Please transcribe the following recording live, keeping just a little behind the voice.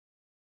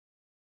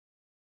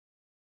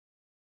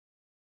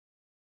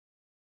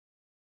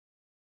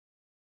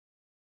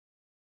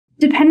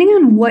Depending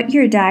on what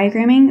you're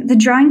diagramming, the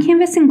drawing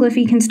canvas in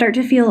Gliffy can start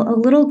to feel a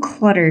little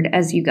cluttered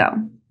as you go.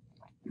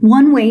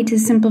 One way to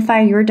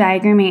simplify your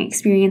diagramming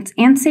experience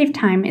and save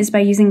time is by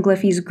using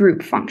Gliffy's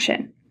group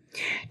function.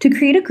 To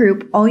create a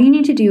group, all you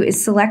need to do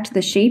is select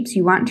the shapes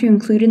you want to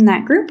include in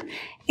that group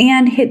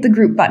and hit the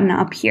group button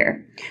up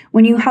here.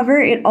 When you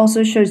hover, it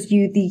also shows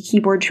you the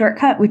keyboard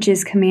shortcut, which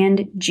is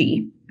Command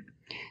G.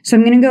 So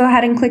I'm going to go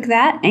ahead and click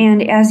that,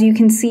 and as you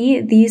can see,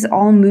 these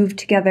all move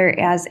together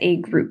as a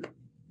group.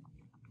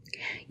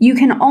 You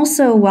can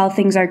also, while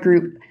things are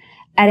grouped,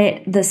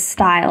 edit the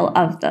style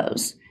of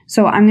those.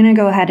 So I'm going to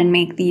go ahead and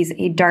make these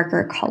a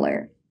darker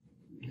color.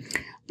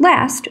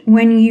 Last,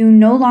 when you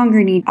no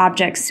longer need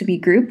objects to be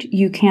grouped,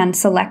 you can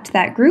select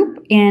that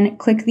group and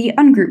click the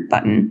Ungroup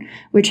button,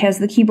 which has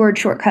the keyboard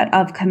shortcut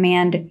of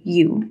Command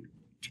U.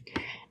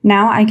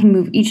 Now I can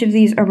move each of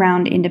these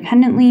around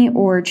independently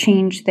or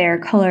change their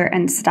color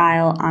and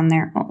style on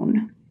their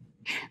own.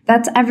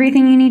 That's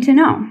everything you need to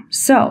know.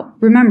 So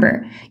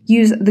remember,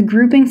 use the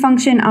grouping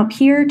function up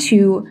here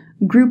to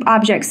group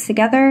objects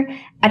together,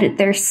 edit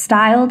their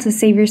style to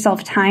save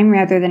yourself time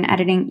rather than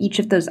editing each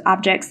of those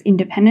objects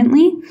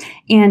independently,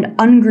 and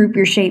ungroup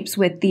your shapes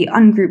with the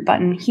Ungroup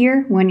button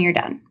here when you're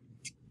done.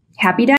 Happy